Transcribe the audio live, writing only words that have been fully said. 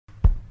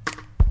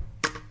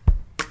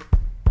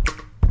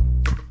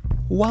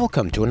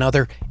Welcome to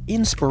another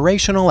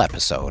inspirational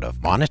episode of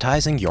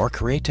Monetizing Your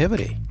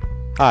Creativity.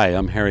 Hi,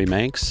 I'm Harry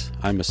Manx.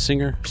 I'm a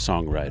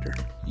singer-songwriter.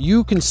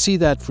 You can see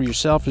that for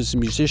yourself as a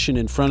musician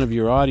in front of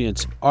your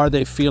audience. Are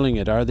they feeling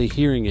it? Are they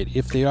hearing it?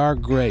 If they are,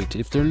 great.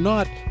 If they're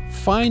not,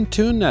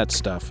 fine-tune that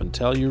stuff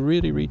until you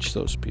really reach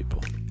those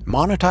people.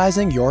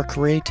 Monetizing Your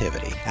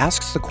Creativity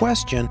asks the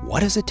question,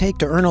 what does it take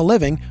to earn a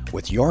living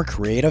with your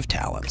creative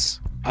talents?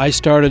 I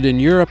started in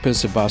Europe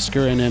as a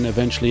busker and then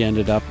eventually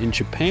ended up in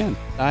Japan.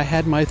 I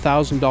had my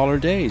 $1,000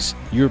 days.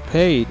 Your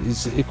pay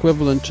is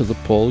equivalent to the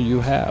pull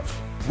you have.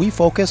 We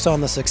focus on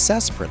the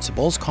success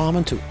principles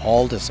common to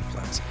all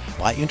disciplines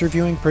by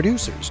interviewing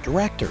producers,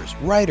 directors,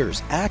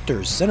 writers,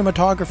 actors,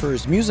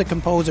 cinematographers, music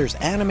composers,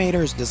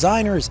 animators,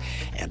 designers,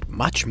 and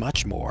much,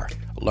 much more.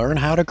 Learn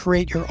how to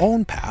create your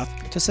own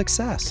path to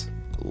success.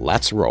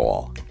 Let's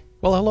roll.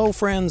 Well, hello,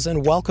 friends,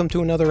 and welcome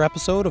to another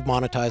episode of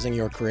Monetizing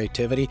Your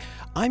Creativity.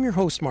 I'm your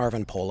host,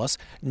 Marvin Polis.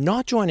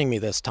 Not joining me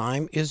this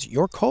time is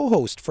your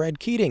co-host, Fred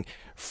Keating.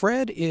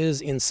 Fred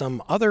is in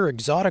some other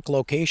exotic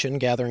location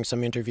gathering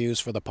some interviews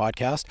for the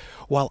podcast,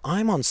 while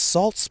I'm on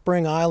Salt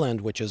Spring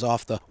Island, which is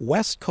off the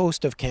west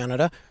coast of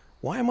Canada.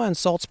 Why am I on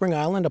Salt Spring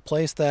Island, a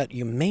place that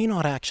you may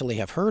not actually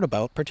have heard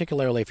about,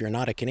 particularly if you're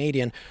not a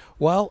Canadian?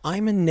 Well,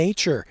 I'm in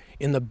nature,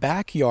 in the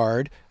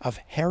backyard of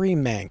Harry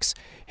Manx.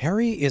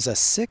 Harry is a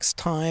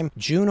 6-time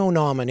Juno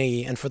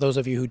nominee, and for those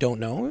of you who don't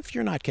know, if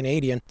you're not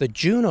Canadian, the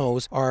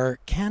Junos are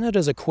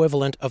Canada's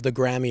equivalent of the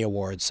Grammy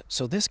Awards.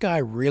 So this guy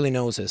really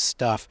knows his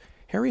stuff.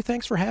 Harry,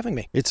 thanks for having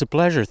me. It's a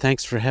pleasure.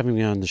 Thanks for having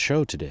me on the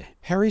show today.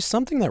 Harry,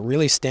 something that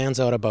really stands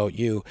out about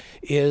you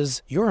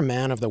is you're a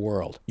man of the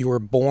world. You were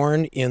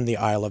born in the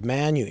Isle of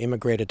Man. You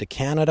immigrated to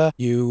Canada.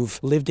 You've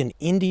lived in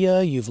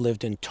India. You've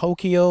lived in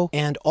Tokyo.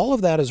 And all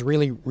of that is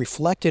really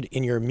reflected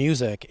in your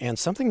music. And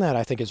something that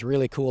I think is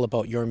really cool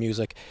about your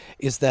music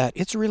is that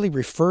it's really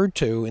referred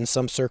to in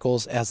some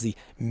circles as the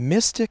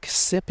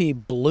Mississippi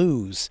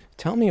Blues.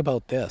 Tell me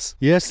about this.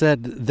 Yes,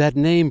 that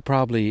name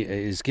probably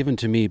is given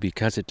to me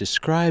because it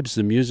describes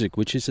the music,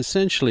 which is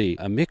essentially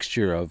a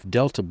mixture of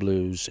Delta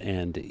blues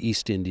and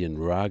East Indian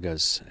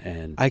ragas.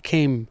 And I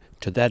came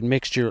to that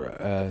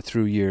mixture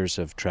through years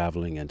of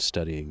traveling and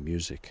studying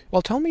music.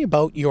 Well, tell me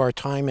about your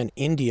time in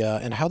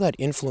India and how that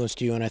influenced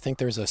you. And I think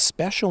there's a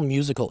special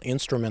musical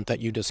instrument that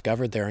you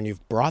discovered there, and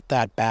you've brought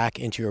that back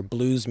into your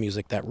blues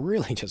music that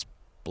really just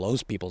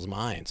blows people's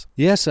minds.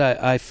 Yes,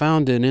 I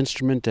found an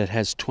instrument that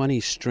has 20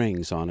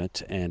 strings on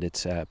it, and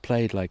it's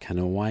played like an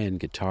Hawaiian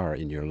guitar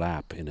in your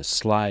lap in a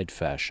slide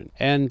fashion.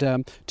 And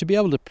to be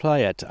able to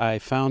play it, I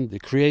found the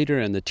creator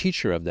and the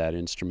teacher of that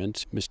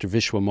instrument, Mr.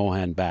 Vishwa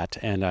Mohan Bhatt,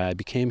 and I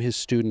became his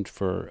student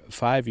for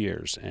 5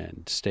 years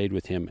and stayed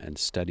with him and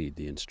studied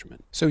the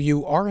instrument. So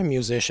you are a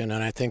musician,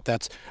 and I think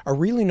that's a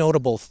really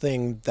notable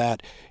thing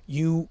that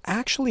you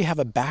actually have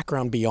a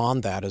background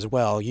beyond that as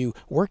well. You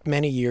worked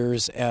many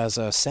years as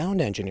a sound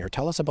engineer.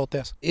 Tell us about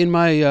this. In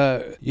my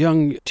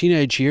young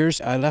teenage years,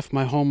 I left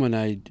my home and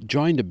I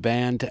joined a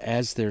band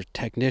as their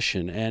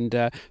technician.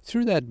 And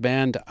through that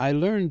band, I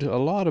learned a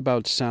lot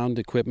about sound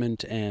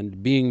equipment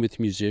and being with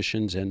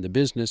musicians and the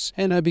business.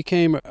 And I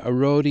became a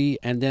roadie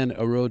and then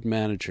a road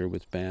manager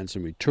with bands.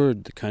 And we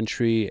toured the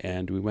country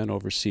and we went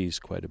overseas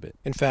quite a bit.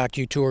 In fact,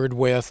 you toured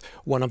with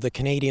one of the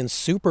Canadian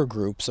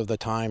supergroups of the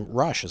time,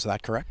 Rush. Is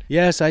that correct?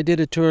 Yes, I did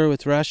a tour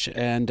with Rush,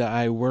 and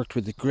I worked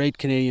with the great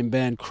Canadian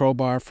band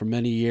Crowbar for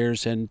many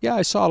years. And yeah,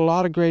 I saw a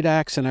lot of great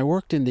acts, and I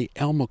worked in the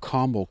El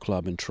Mocambo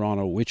Club in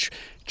Toronto, which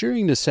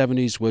during the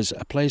 70s was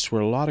a place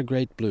where a lot of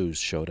great blues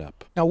showed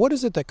up. Now, what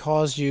is it that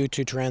caused you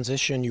to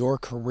transition your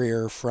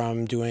career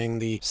from doing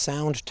the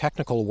sound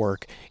technical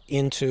work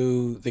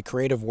into the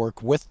creative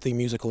work with the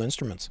musical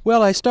instruments?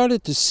 Well, I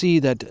started to see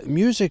that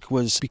music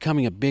was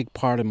becoming a big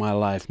part of my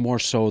life, more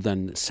so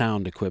than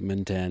sound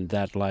equipment and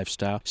that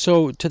lifestyle.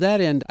 So to that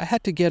end, I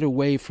had to get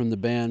away from the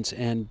bands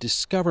and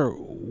discover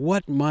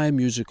what my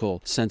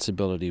musical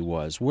sensibility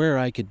was, where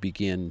I could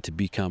begin to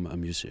become a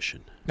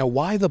musician. Now,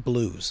 why the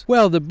blues?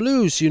 Well, the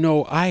blues,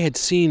 I had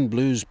seen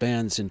blues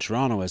bands in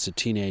Toronto as a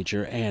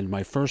teenager, and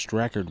my first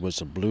record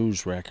was a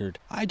blues record.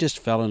 I just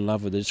fell in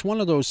love with it. It's one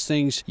of those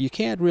things, you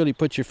can't really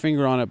put your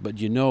finger on it, but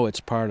it's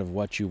part of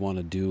what you want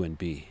to do and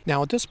be.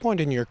 Now, at this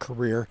point in your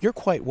career, you're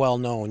quite well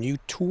known. You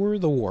tour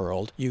the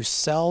world, you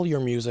sell your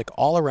music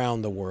all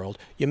around the world,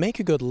 you make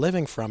a good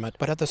living from it,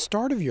 but at the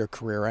start of your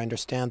career, I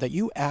understand that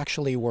you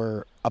actually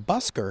were a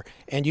busker,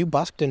 and you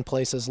busked in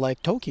places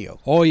like Tokyo.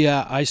 Oh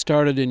yeah, I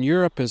started in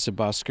Europe as a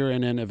busker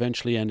and then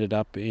eventually ended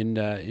up in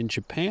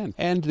Japan.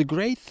 And the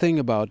great thing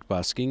about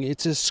busking,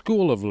 it's a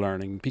school of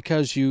learning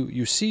because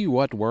you see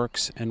what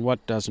works and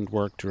what doesn't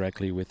work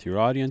directly with your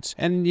audience,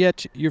 and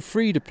yet you're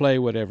free to play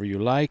whatever you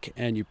like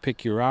and you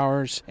pick your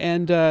hours.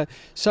 And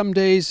some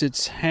days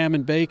it's ham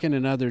and bacon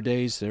and other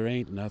days there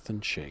ain't nothing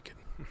shaking.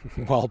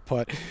 Well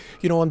put.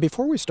 And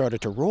before we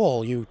started to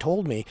roll, you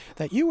told me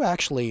that you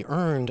actually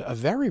earned a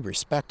very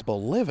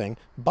respectable living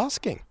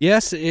busking.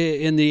 Yes,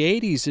 in the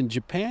 80s in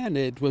Japan,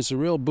 it was a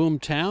real boom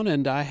town,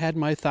 and I had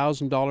my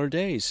 $1,000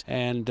 days.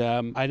 And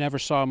I never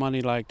saw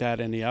money like that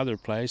any other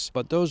place.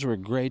 But those were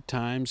great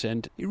times,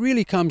 and it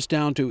really comes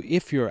down to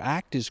if your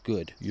act is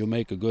good, you'll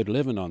make a good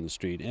living on the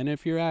street. And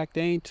if your act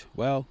ain't,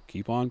 well,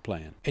 keep on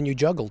playing. And you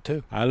juggled,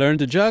 too. I learned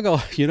to juggle.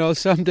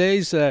 Some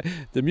days the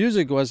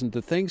music wasn't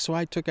the thing, so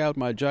I took out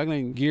my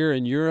juggling gear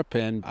in Europe,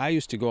 and I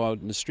used to go out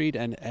in the street,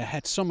 and I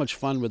had so much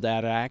fun with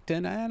that act,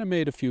 and I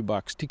made a few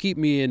bucks to keep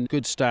me in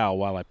good style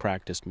while I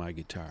practiced my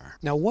guitar.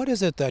 Now, what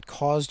is it that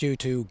caused you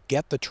to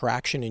get the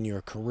traction in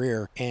your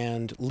career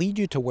and lead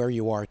you to where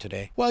you are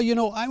today? Well,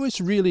 I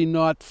was really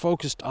not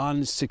focused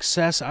on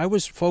success. I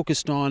was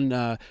focused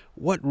on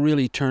what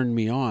really turned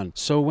me on.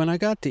 So when I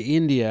got to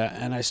India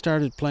and I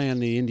started playing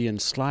the Indian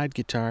slide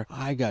guitar,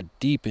 I got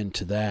deep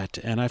into that,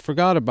 and I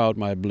forgot about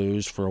my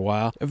blues for a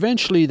while.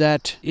 Eventually,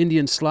 that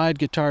Indian slide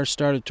guitar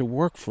started to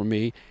work for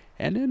me,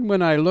 and then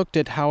when I looked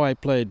at how I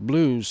played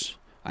blues,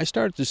 I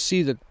started to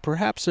see that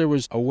perhaps there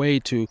was a way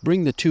to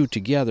bring the two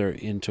together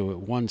into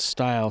one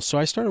style. So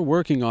I started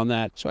working on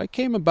that. So I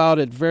came about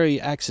it very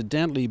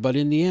accidentally, but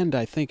in the end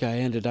I think I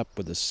ended up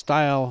with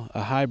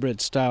a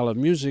hybrid style of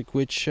music,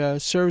 which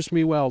serves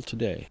me well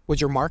today.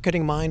 Was your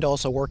marketing mind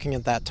also working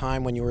at that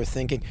time when you were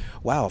thinking,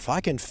 wow, if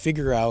I can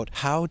figure out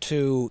how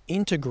to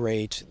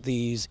integrate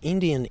these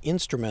Indian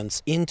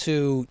instruments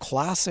into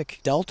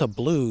classic Delta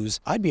blues,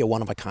 I'd be a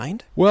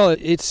one-of-a-kind? Well,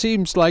 it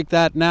seems like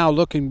that now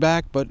looking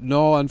back, but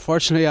no,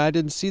 unfortunately, I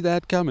didn't see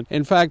that coming.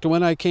 In fact,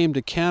 when I came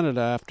to Canada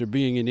after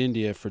being in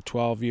India for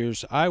 12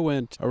 years, I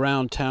went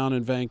around town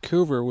in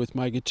Vancouver with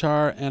my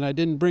guitar, and I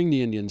didn't bring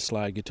the Indian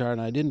slide guitar,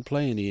 and I didn't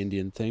play any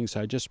Indian things.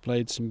 I just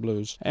played some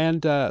blues.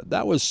 And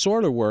that was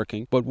sort of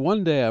working. But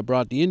one day I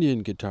brought the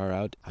Indian guitar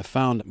out. I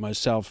found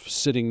myself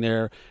sitting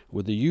there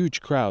with a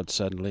huge crowd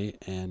suddenly,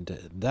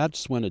 and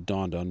that's when it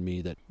dawned on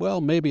me that, well,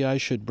 maybe I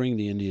should bring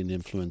the Indian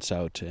influence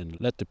out and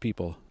let the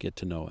people get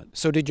to know it.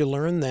 So did you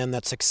learn then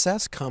that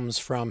success comes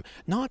from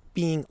not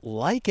being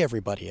like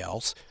everybody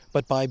else,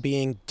 but by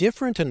being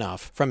different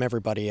enough from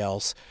everybody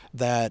else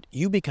that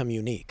you become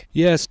unique?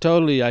 Yes,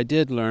 totally. I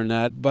did learn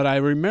that. But I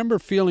remember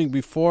feeling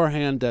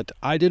beforehand that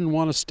I didn't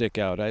want to stick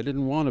out. I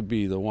didn't want to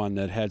be the one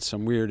that had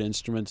some weird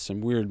instruments,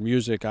 some weird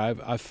music.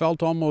 I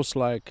felt almost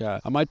like I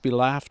might be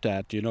laughed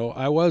at,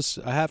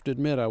 I have to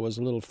admit I was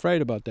a little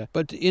afraid about that.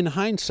 But in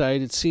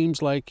hindsight, it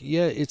seems like,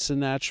 it's a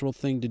natural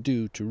thing to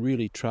do, to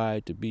really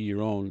try to be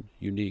your own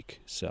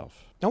unique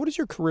self. Now, what does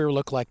your career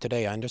look like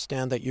today? I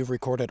understand that you've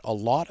recorded a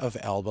lot of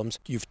albums,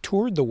 you've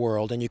toured the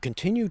world, and you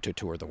continue to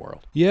tour the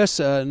world. Yes,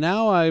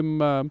 now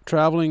I'm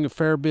traveling a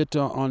fair bit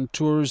on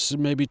tours,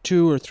 maybe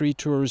 2 or 3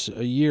 tours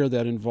a year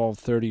that involve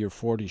 30 or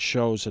 40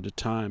 shows at a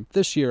time.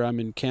 This year I'm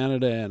in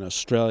Canada and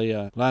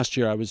Australia. Last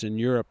year I was in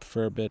Europe a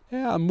fair bit.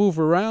 I move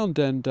around,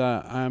 and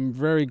I'm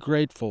very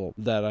grateful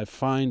that I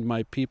find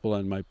my people,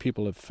 and my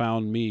people have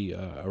found me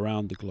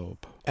around the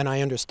globe. And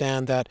I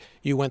understand that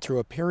you went through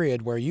a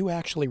period where you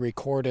actually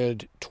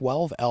recorded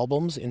 12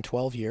 albums in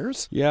 12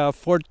 years? Yeah,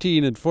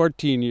 14 in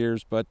 14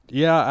 years. But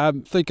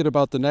I'm thinking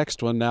about the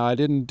next one now. I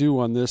didn't do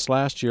one this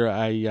last year.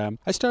 I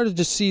started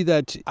to see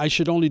that I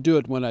should only do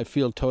it when I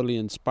feel totally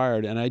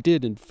inspired. And I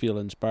did feel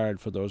inspired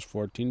for those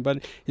 14.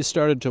 But it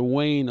started to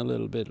wane a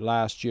little bit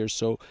last year.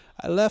 So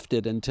I left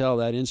it until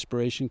that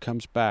inspiration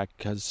comes back.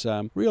 Because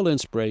real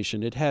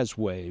inspiration, it has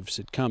waves.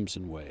 It comes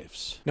in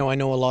waves. Now, I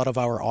know a lot of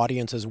our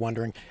audience is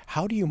wondering,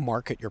 how do you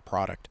market your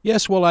product?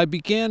 Yes, well, I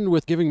began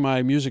with giving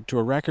my music to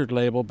a record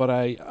label, but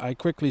I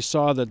quickly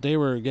saw that they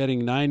were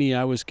getting 90,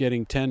 I was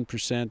getting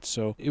 10%,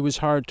 so it was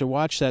hard to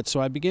watch that.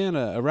 So I began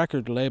a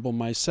record label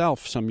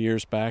myself some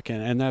years back,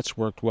 and that's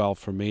worked well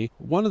for me.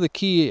 One of the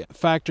key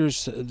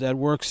factors that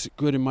works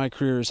good in my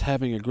career is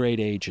having a great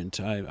agent.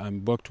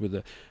 I'm booked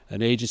with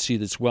an agency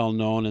that's well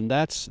known, and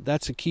that's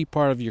a key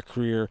part of your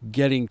career,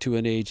 getting to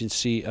an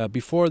agency.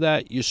 Before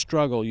that, you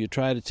struggle. You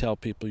try to tell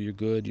people you're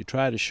good. You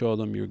try to show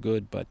them you're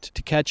good, but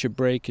to catch a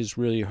break is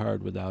really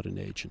hard without an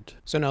agent.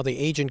 So now the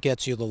agent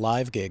gets you the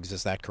live gigs,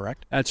 is that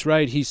correct? That's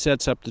right. He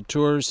sets up the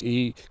tours,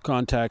 he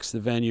contacts the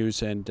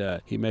venues,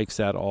 and he makes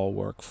that all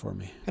work for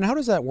me. And how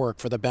does that work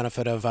for the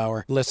benefit of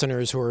our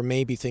listeners who are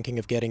maybe thinking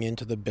of getting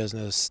into the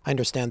business? I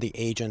understand the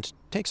agent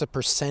takes a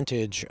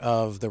percentage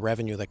of the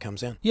revenue that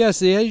comes in. Yes,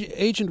 the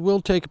agent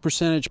will take a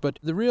percentage, but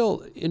the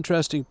real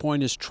interesting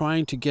point is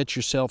trying to get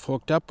yourself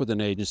hooked up with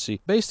an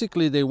agency.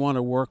 Basically, they want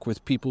to work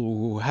with people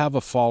who have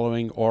a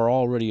following or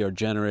already are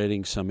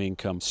generating some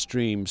income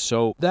stream.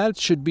 So that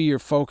should be your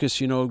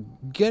focus,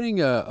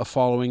 getting a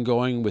following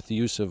going with the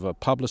use of a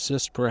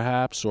publicist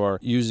perhaps, or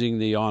using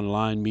the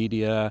online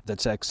media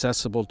that's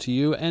accessible to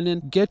you, and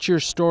then get your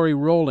story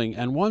rolling.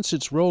 And once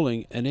it's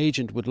rolling, an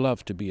agent would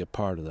love to be a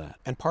part of that.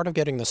 And part of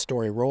getting the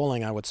story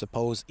rolling, I would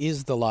suppose,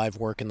 is the live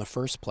work in the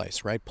first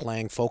place, right?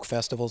 Playing folk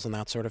festivals and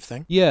that sort sort of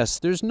thing? Yes,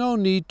 there's no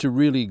need to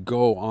really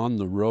go on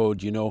the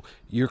road.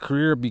 Your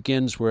career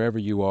begins wherever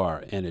you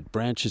are, and it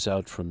branches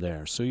out from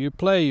there. So you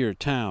play your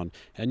town,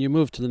 and you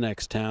move to the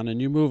next town,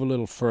 and you move a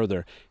little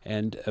further,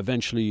 and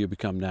eventually you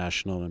become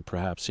national and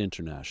perhaps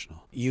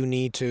international. You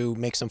need to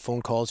make some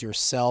phone calls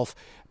yourself,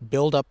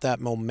 build up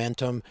that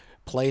momentum,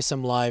 play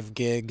some live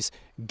gigs,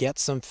 get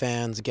some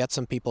fans, get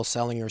some people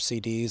selling your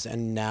CDs,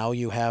 and now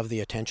you have the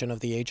attention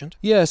of the agent?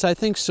 Yes, I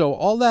think so.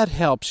 All that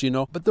helps,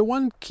 But the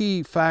one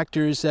key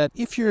factor is that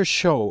if your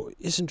show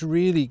isn't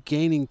really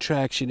gaining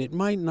traction, it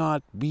might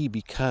not be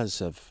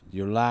because of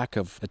your lack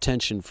of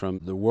attention from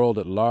the world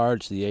at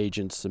large, the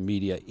agents, the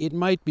media. It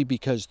might be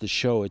because the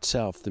show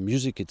itself, the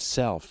music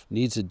itself,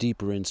 needs a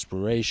deeper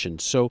inspiration.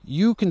 So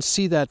you can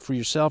see that for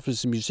yourself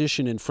as a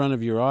musician in front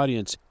of your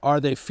audience.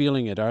 Are they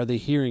feeling it? Are they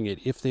hearing it?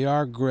 If they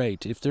are,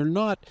 great. If they're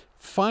not,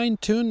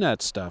 fine-tune that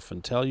stuff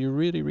until you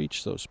really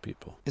reach those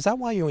people. Is that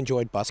why you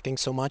enjoyed busking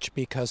so much?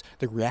 Because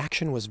the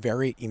reaction was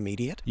very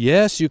immediate?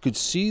 Yes, you could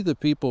see the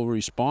people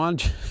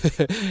respond.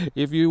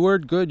 If you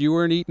weren't good, you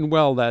weren't eating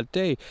well that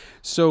day.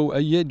 So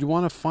you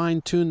want to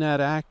fine-tune that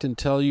act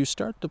until you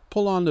start to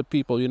pull on the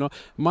people.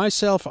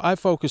 Myself, I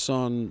focus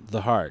on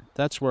the heart.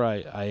 That's where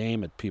I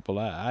aim at people.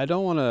 I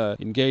don't want to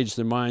engage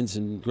their minds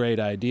in great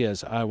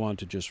ideas. I want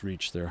to just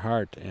reach their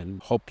heart,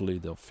 and hopefully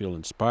they'll feel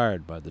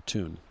inspired by the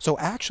tune. So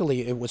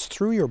actually, it was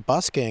through your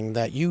busking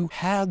that you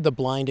had the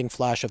blinding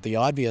flash of the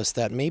obvious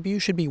that maybe you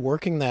should be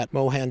working that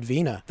Mohan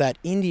Veena, that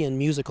Indian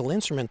musical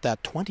instrument,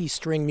 that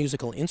 20-string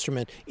musical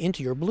instrument,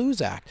 into your blues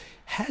act.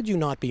 Had you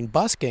not been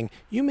busking,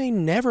 you may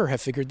never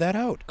have figured that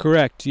out.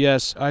 Correct,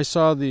 yes. I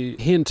saw the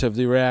hint of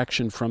the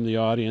reaction from the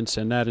audience,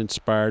 and that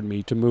inspired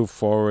me to move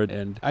forward.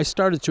 And I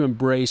started to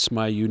embrace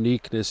my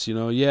uniqueness.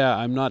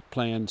 I'm not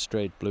playing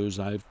straight blues.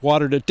 I've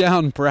watered it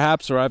down,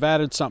 perhaps, or I've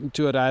added something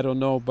to it, I don't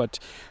know. But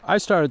I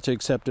started to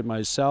accept it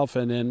myself,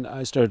 and then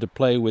I started to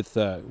play with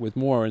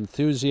more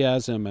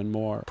enthusiasm and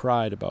more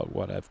pride about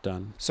what I've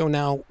done. So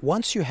now,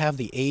 once you have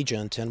the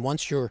agent and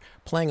once you're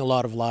playing a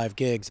lot of live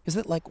gigs, is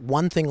it like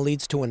one thing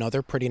leads to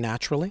another pretty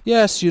naturally?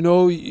 Yes,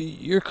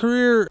 your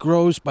career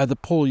grows by the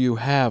pull you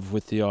have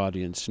with the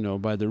audience,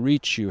 by the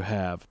reach you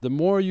have. The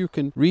more you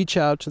can reach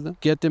out to them,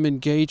 get them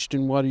engaged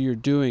in what you're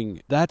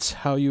doing, that's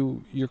how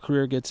your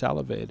career gets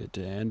elevated,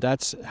 and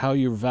that's how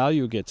your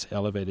value gets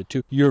elevated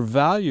too. Your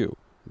value,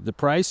 the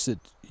price that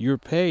you're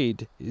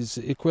paid, is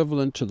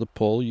equivalent to the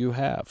pull you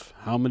have.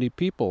 How many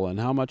people and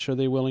how much are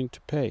they willing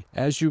to pay?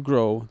 As you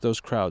grow,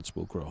 those crowds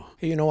will grow.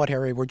 Hey, you know what,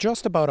 Harry? We're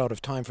just about out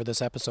of time for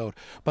this episode,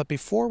 but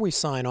before we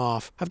sign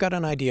off, I've got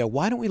an idea.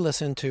 Why don't we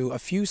listen to a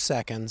few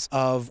seconds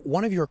of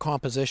one of your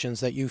compositions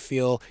that you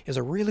feel is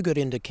a really good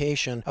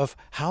indication of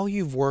how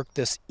you've worked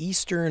this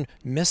Eastern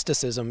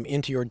mysticism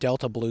into your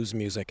Delta blues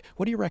music.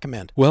 What do you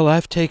recommend? Well,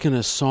 I've taken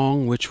a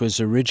song which was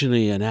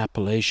originally an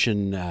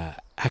Appalachian a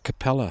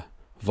cappella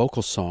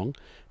vocal song,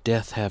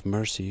 Death Have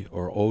Mercy,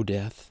 or O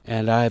Death,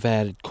 and I've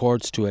added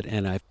chords to it,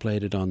 and I've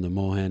played it on the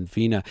Mohan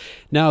Veena.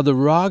 Now, the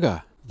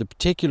raga, the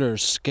particular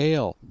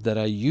scale that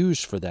I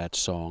use for that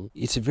song,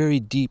 it's a very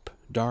deep,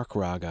 dark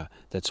raga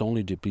that's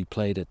only to be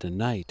played at the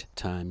night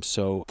time,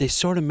 so they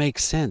sort of make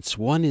sense.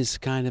 One is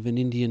kind of an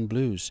Indian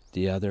blues.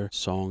 The other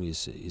song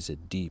is a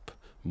deep,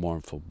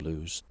 mournful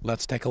blues.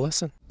 Let's take a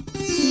listen.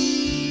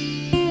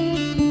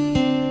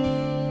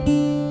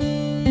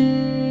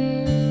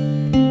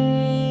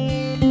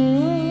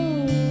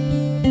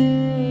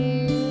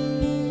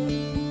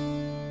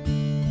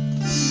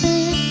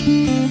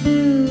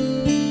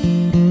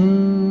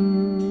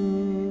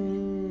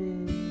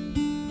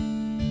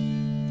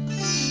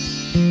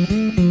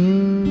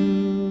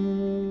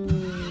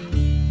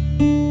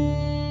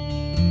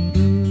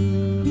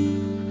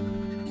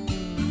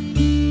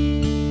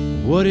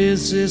 What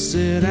is this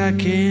that I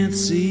can't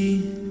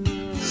see?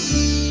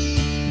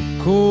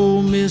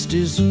 Cold mist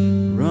is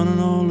running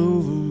all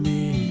over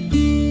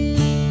me.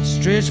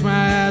 Stretch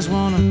my eyes,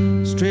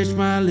 wanna stretch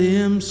my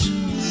limbs.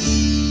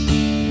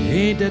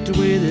 Ain't that the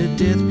way that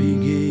death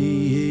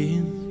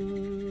begins?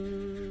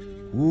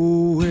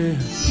 Oh, well,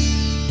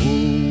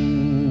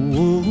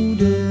 oh,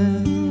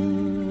 death,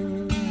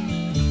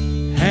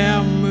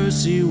 have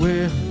mercy,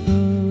 well,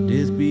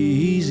 death be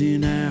easy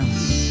now.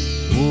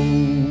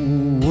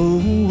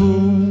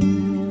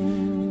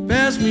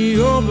 Pass me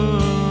over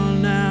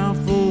now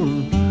for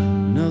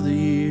another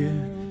year,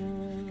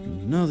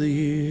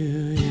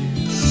 yeah.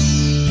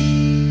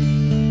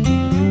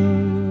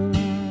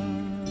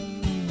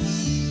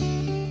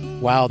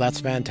 Wow, that's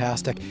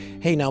fantastic.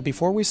 Hey, now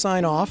before we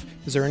sign off,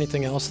 is there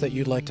anything else that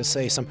you'd like to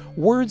say? Some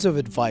words of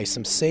advice,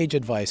 some sage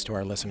advice to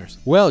our listeners?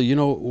 Well,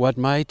 what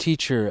my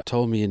teacher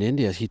told me in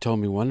India, he told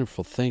me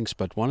wonderful things,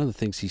 but one of the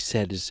things he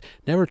said is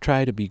never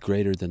try to be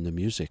greater than the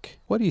music.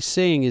 What he's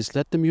saying is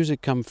let the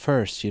music come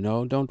first,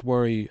 Don't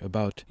worry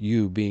about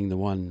you being the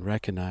one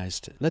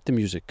recognized. Let the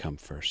music come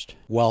first.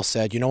 Well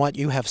said. You know what?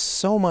 You have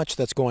so much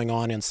that's going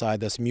on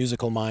inside this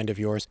musical mind of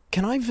yours.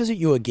 Can I visit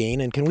you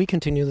again, and can we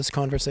continue this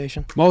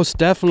conversation? Most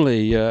definitely.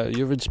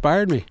 You've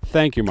inspired me.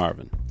 Thank you,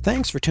 Marvin.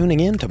 Thanks for tuning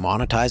in to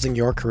Monetizing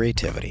Your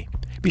Creativity.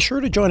 Be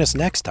sure to join us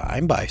next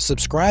time by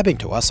subscribing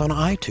to us on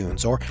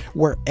iTunes or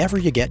wherever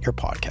you get your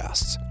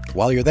podcasts.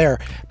 While you're there,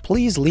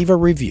 please leave a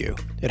review.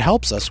 It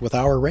helps us with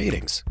our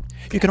ratings.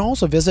 You can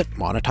also visit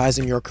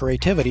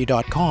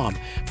monetizingyourcreativity.com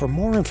for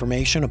more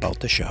information about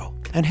the show.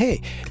 And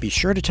hey, be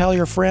sure to tell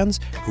your friends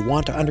who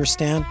want to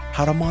understand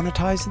how to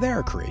monetize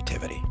their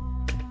creativity.